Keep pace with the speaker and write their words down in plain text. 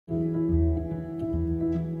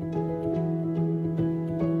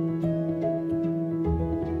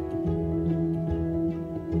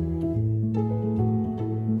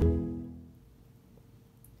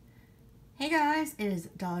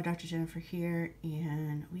Dolla Docta Jennifer here,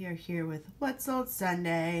 and we are here with What's Old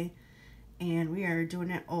Sunday, and we are doing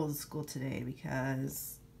it old school today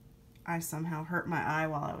because I somehow hurt my eye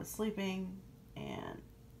while I was sleeping, and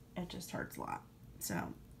it just hurts a lot. So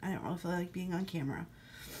I don't really feel like being on camera.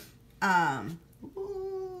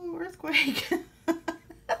 Ooh, earthquake.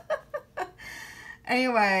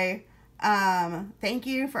 Anyway, thank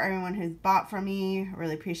you for everyone who's bought from me.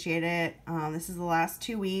 Really appreciate it. This is the last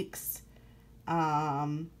 2 weeks.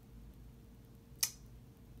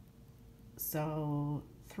 So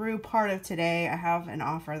through part of today, I have an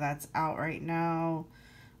offer that's out right now.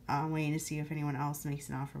 I'm waiting to see if anyone else makes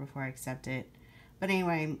an offer before I accept it. But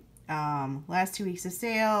anyway, last 2 weeks of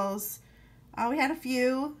sales, we had a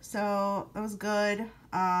few, so that was good.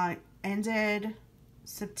 Ended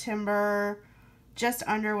September just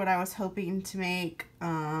under what I was hoping to make,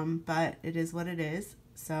 but it is what it is.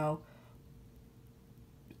 So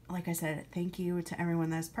like I said, thank you to everyone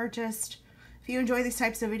that's purchased. If you enjoy these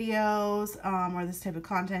types of videos or this type of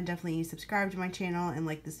content, definitely subscribe to my channel and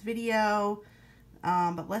like this video.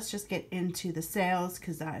 But let's just get into the sales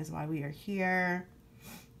because that is why we are here.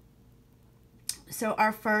 So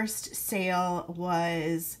our first sale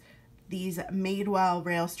was these Madewell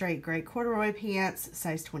Rail Straight Gray Corduroy Pants,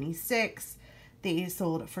 size 26. They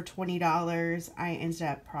sold for $20. I ended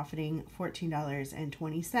up profiting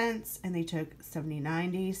 $14.20, and they took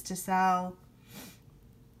 79 days to sell.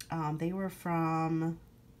 They were from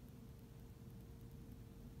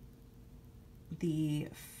the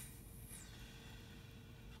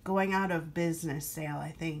going out of business sale,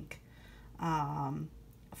 I think,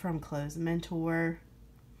 from Clothes Mentor.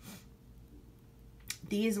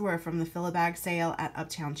 These were from the Fill-A-Bag sale at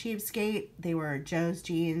Uptown Cheapskate. They were Joe's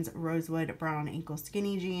jeans, Rosewood Brown Ankle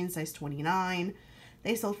Skinny Jeans, size 29.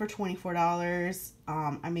 They sold for $24.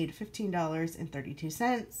 I made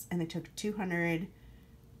 $15.32, and they took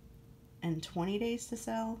 220 days to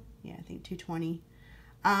sell. Yeah, I think 220.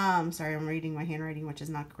 Sorry, I'm reading my handwriting, which is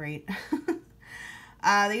not great.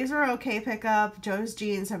 These were okay pickup. Joe's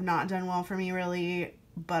jeans have not done well for me, really,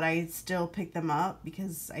 but I still pick them up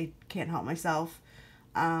because I can't help myself.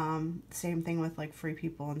 Same thing with like Free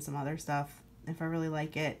People and some other stuff if I really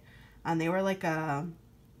like it. They were like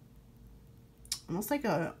almost like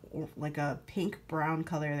a pink brown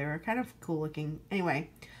color. They were kind of cool looking. Anyway,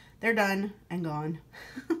 they're done and gone.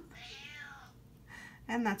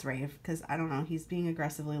 And that's Rave because I don't know, he's being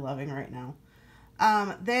aggressively loving right now.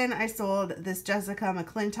 Then I sold this Jessica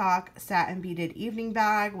McClintock satin beaded evening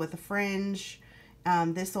bag with a fringe.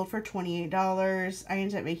 This sold for $28. I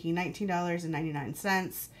ended up making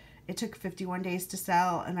 $19.99. It took 51 days to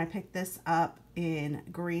sell, and I picked this up in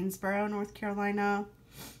Greensboro, North Carolina.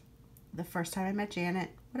 The first time I met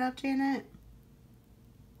Janet. What up, Janet?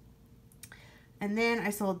 And then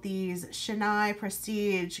I sold these Shania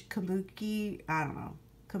Prestige Kombuchi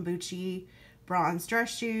bronze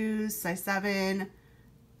dress shoes, size 7.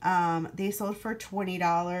 They sold for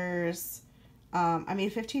 $20. I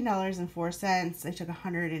made $15.04. They took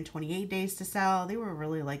 128 days to sell. They were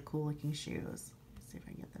really like cool looking shoes. Let's see if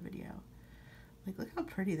I can get the video. Like, look how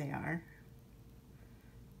pretty they are.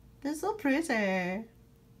 They're so pretty.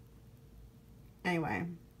 Anyway,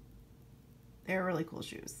 they're really cool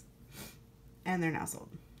shoes. And they're now sold.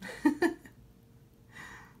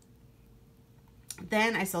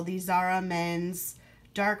 Then I sold these Zara men's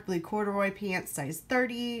dark blue corduroy pants, size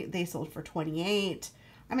 30. They sold for $28.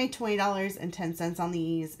 I made $20.10 on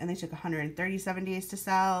these, and they took 137 days to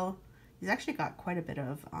sell. These actually got quite a bit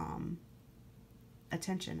of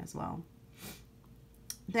attention as well.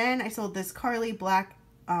 Then I sold this Carly black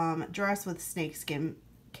dress with snakeskin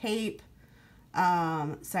cape,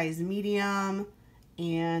 size medium,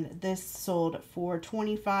 and this sold for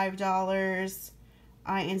 $25.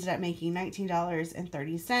 I ended up making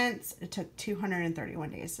 $19.30. It took 231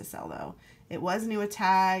 days to sell, though. It was new with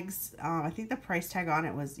tags. I think the price tag on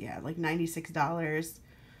it was, yeah, like $96.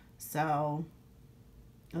 So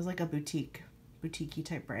it was like a boutique-y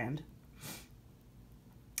type brand.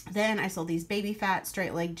 Then I sold these baby fat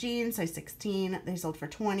straight leg jeans, size 16. They sold for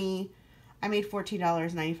 $20. I made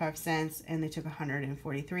 $14.95, and they took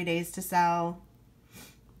 143 days to sell.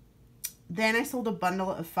 Then I sold a bundle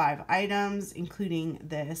of 5 items, including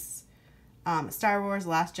this Star Wars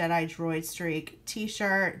Last Jedi Droid Streak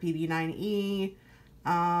t-shirt, BB9E.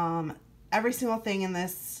 Every single thing in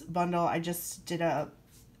this bundle, I just did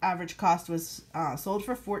average cost was sold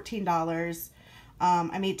for $14.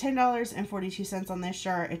 I made $10.42 on this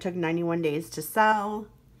shirt. It took 91 days to sell.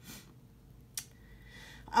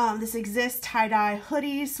 This Exist tie-dye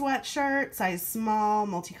hoodie sweatshirt, size small,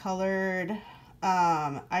 multicolored.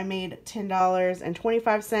 I made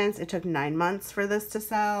 $10.25. It took 9 months for this to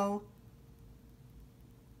sell.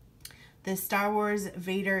 This Star Wars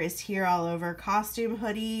Vader is here all over costume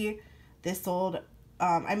hoodie. This sold,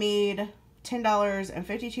 I made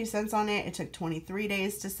 $10.52 on it. It took 23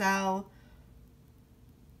 days to sell.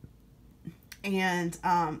 And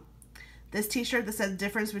this t-shirt that said the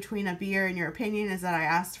difference between a beer and your opinion is that I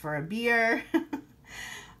asked for a beer.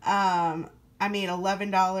 I made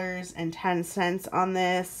 $11.10 on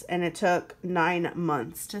this, and it took 9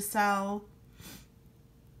 months to sell.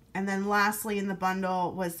 And then lastly in the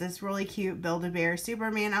bundle was this really cute Build-A-Bear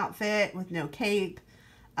Superman outfit with no cape.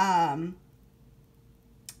 I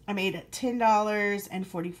made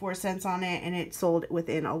 $10.44 on it, and it sold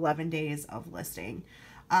within 11 days of listing.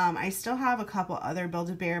 I still have a couple other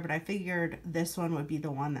Build-A-Bear, but I figured this one would be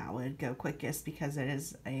the one that would go quickest because it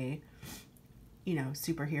is a, you know,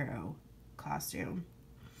 superhero costume.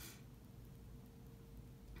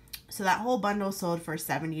 So that whole bundle sold for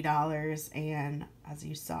 $70, and as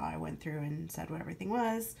you saw, I went through and said what everything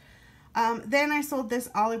was. Then I sold this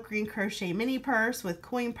olive green crochet mini purse with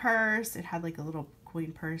coin purse. It had like a little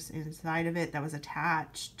coin purse inside of it that was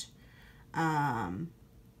attached. Let's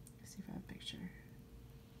see if I have a picture.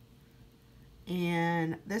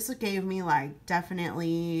 And this gave me like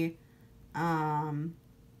definitely Y2K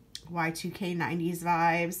 90s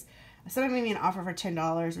vibes. Someone made me an offer for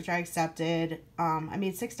 $10, which I accepted. I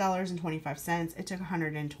made $6.25. It took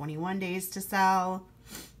 121 days to sell.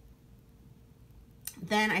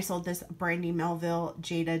 Then I sold this Brandy Melville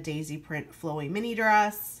Jada Daisy print flowy mini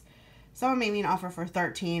dress. Someone made me an offer for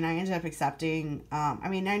 $13. I ended up accepting. I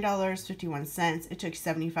made $9.51. It took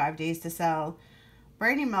 75 days to sell.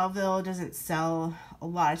 Brandy Melville doesn't sell a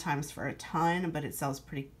lot of times for a ton, but it sells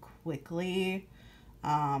pretty quickly.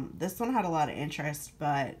 This one had a lot of interest,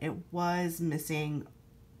 but it was missing,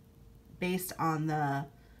 based on the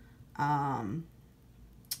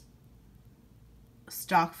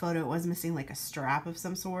stock photo, it was missing like a strap of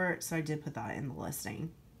some sort, so I did put that in the listing.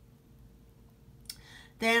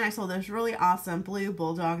 Then I sold this really awesome blue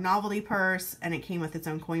bulldog novelty purse, and it came with its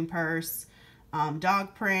own coin purse,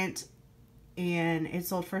 dog print, and it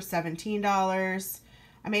sold for $17.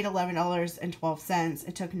 I made $11.12.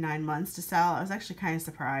 It took 9 months to sell. I was actually kind of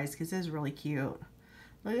surprised because it was really cute.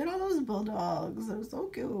 Look at all those bulldogs. They're so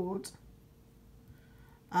cute.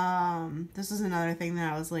 This is another thing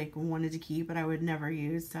that I was like wanted to keep, but I would never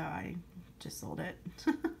use, so I just sold it.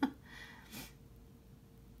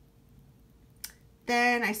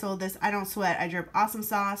 Then I sold this I Don't Sweat, I Drip Awesome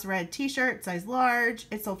Sauce red t-shirt, size large.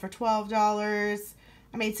 It sold for $12.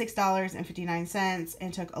 I made $6.59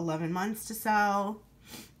 and took 11 months to sell.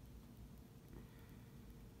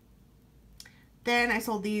 Then I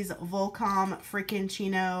sold these Volcom freaking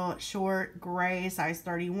chino short gray size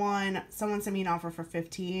 31. Someone sent me an offer for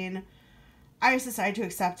 $15. I just decided to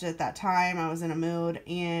accept it at that time. I was in a mood,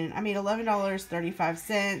 and I made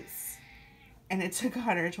 $11.35, and it took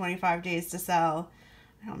 125 days to sell.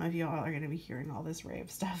 I don't know if you all are going to be hearing all this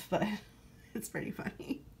rave stuff, but it's pretty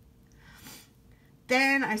funny.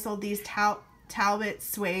 Then I sold these Talbot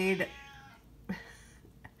suede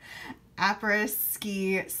Apres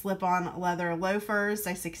ski slip-on leather loafers,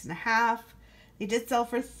 size 6.5. They did sell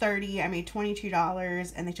for $30. I made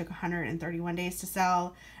 $22, and they took 131 days to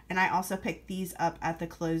sell. And I also picked these up at the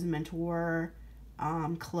Clothes Mentor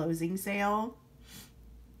closing sale.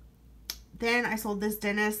 Then I sold this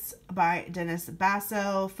Dennis by Dennis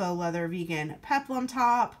Basso faux leather vegan peplum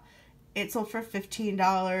top. It sold for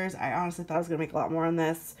 $15. I honestly thought I was going to make a lot more on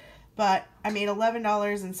this, but I made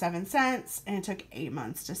 $11.07, and it took 8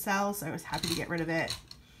 months to sell, so I was happy to get rid of it.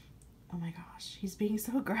 Oh my gosh, he's being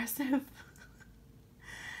so aggressive.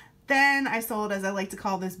 Then I sold, as I like to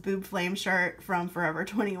call this, boob flame shirt from Forever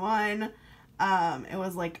 21. It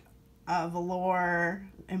was like a velour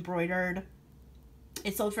embroidered.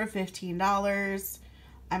 It sold for $15.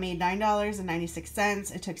 I made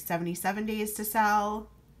 $9.96. It took 77 days to sell.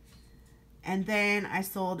 And then I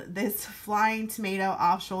sold this Flying Tomato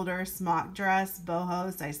off-shoulder smock dress,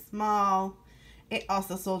 boho, size small. It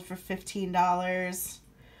also sold for $15.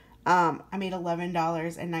 I made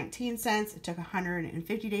 $11.19. It took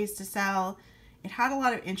 150 days to sell. It had a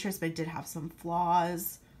lot of interest, but it did have some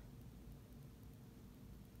flaws.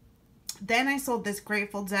 Then I sold this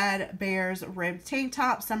Grateful Dead Bears ribbed tank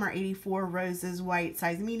top, Summer 84 Roses white,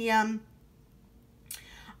 size medium.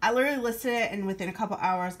 I literally listed it, and within a couple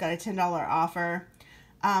hours got a $10 offer.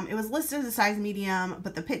 It was listed as a size medium,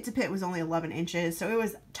 but the pit to pit was only 11 inches, so it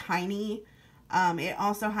was tiny. It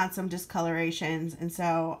also had some discolorations, and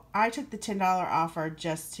so I took the $10 offer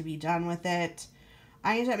just to be done with it.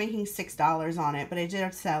 I ended up making $6 on it, but it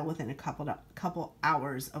did sell within a couple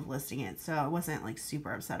hours of listing it, so I wasn't like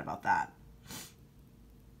super upset about that.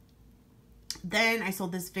 Then I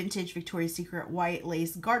sold this vintage Victoria's Secret white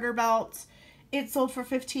lace garter belt. It sold for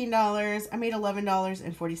 $15. I made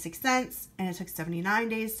 $11.46, and it took 79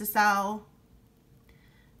 days to sell.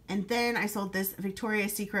 And then I sold this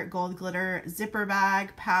Victoria's Secret gold glitter zipper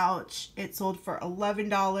bag pouch. It sold for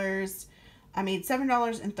 $11. I made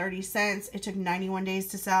 $7.30. It took 91 days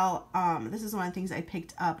to sell. This is one of the things I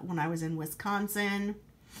picked up when I was in Wisconsin.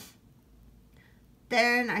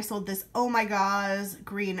 Then I sold this Oh My Gauze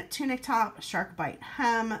green tunic top, shark bite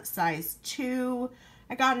hem, size 2.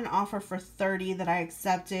 I got an offer for $30 that I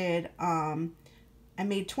accepted. I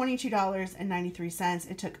made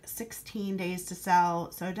 $22.93. It took 16 days to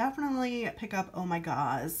sell. So definitely pick up Oh My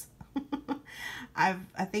Gauze. I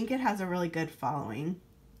think it has a really good following.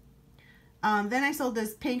 Then I sold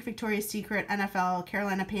this pink Victoria's Secret NFL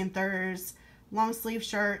Carolina Panthers long sleeve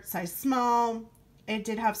shirt, size small. It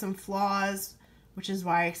did have some flaws, which is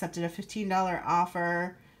why I accepted a $15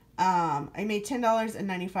 offer. I made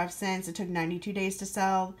 $10.95. It took 92 days to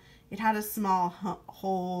sell. It had a small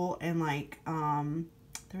hole and like,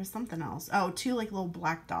 there was something else. Oh, 2 like little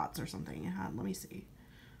black dots or something it had. Let me see.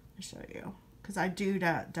 I'll show you. Because I do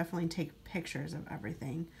definitely take pictures of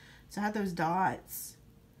everything. So I had those dots.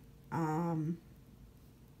 Did I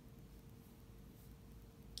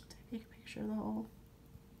take a picture of the hole?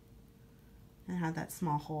 And it had that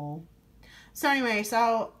small hole. So anyway,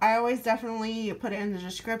 so I always definitely put it in the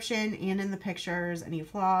description and in the pictures, any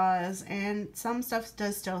flaws, and some stuff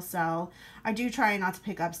does still sell. I do try not to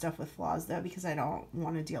pick up stuff with flaws though, because I don't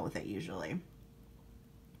want to deal with it usually.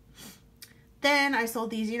 Then I sold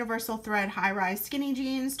these universal thread high-rise skinny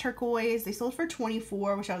jeans, turquoise. They sold for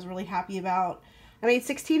 $24, which I was really happy about. I made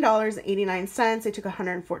 $16.89. They took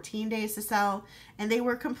 114 days to sell, and they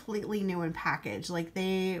were completely new in package. Like,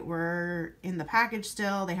 they were in the package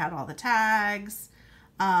still. They had all the tags.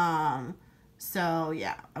 So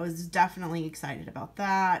yeah, I was definitely excited about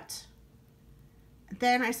that.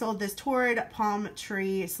 Then I sold this Torrid Palm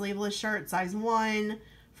Tree sleeveless shirt, size 1,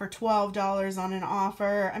 for $12 on an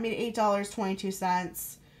offer. I made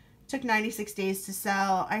 $8.22. Took 96 days to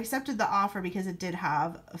sell. I accepted the offer because it did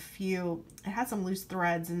have it had some loose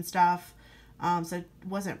threads and stuff, so it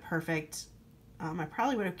wasn't perfect. I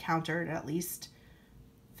probably would have countered at least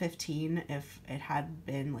 15 if it had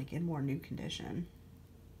been like in more new condition.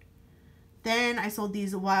 Then I sold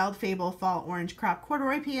these Wild Fable Fall Orange Crop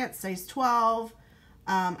Corduroy Pants, size 12.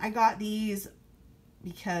 I got these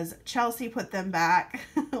because Chelsea put them back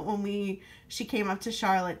when she came up to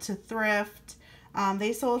Charlotte to thrift.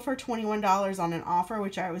 They sold for $21 on an offer,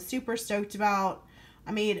 which I was super stoked about.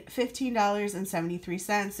 I made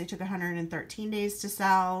 $15.73. They took 113 days to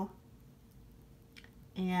sell.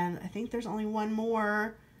 And I think there's only one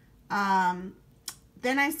more. Then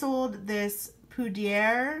I sold this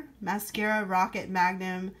Poudriere Mascara Rocket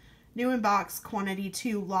Magnum new in box quantity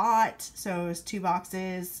 2 lot. So it was 2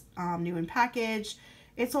 boxes, new in package.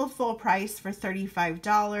 It sold full price for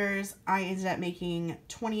 $35. I ended up making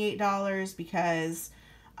 $28 because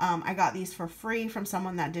I got these for free from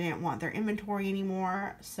someone that didn't want their inventory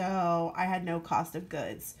anymore. So I had no cost of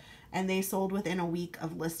goods. And they sold within a week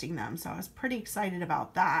of listing them. So I was pretty excited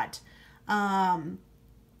about that. I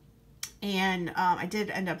did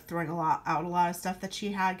end up throwing out a lot of stuff that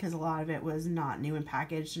she had because a lot of it was not new and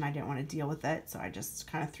packaged and I didn't want to deal with it. So I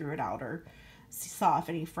just kind of threw it out or saw if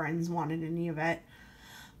any friends wanted any of it.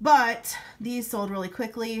 But these sold really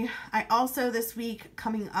quickly. I also this week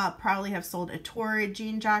coming up probably have sold a Torrid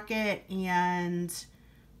jean jacket, and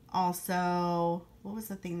also, what was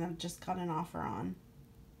the thing that I just got an offer on?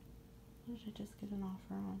 What did I just get an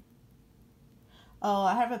offer on? Oh,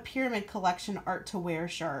 I have a Pyramid Collection Art to Wear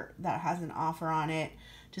shirt that has an offer on it.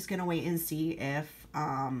 Just gonna wait and see if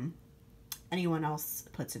anyone else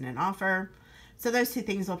puts in an offer. So those 2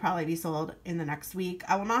 things will probably be sold in the next week.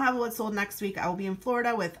 I will not have what's sold next week. I will be in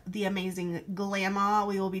Florida with the amazing Glama.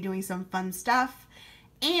 We will be doing some fun stuff.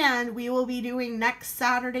 And we will be doing next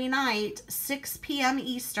Saturday night, 6 p.m.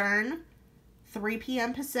 Eastern, 3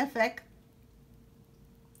 p.m. Pacific.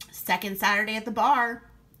 Second Saturday at the bar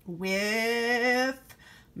with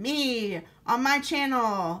me on my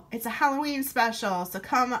channel. It's a Halloween special. So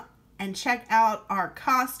come and check out our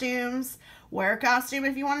costumes. Wear a costume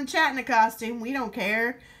if you want to chat in a costume. We don't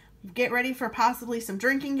care. Get ready for possibly some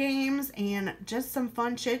drinking games and just some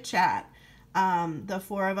fun chit chat. The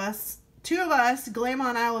 4 of us, 2 of us, Glama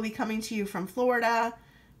and I will be coming to you from Florida.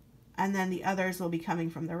 And then the others will be coming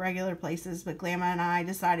from the regular places. But Glama and I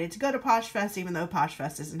decided to go to Posh Fest even though Posh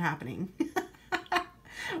Fest isn't happening.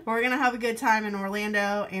 We're going to have a good time in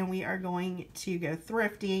Orlando, and we are going to go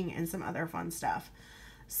thrifting and some other fun stuff.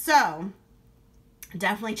 So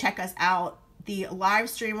definitely check us out. The live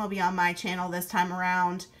stream will be on my channel this time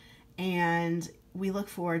around, and we look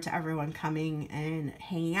forward to everyone coming and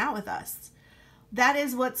hanging out with us. That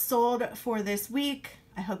is what's sold for this week.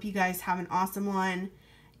 I hope you guys have an awesome one.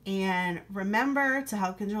 And remember to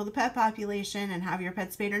help control the pet population and have your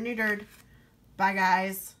pet spayed or neutered. Bye,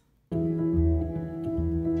 guys.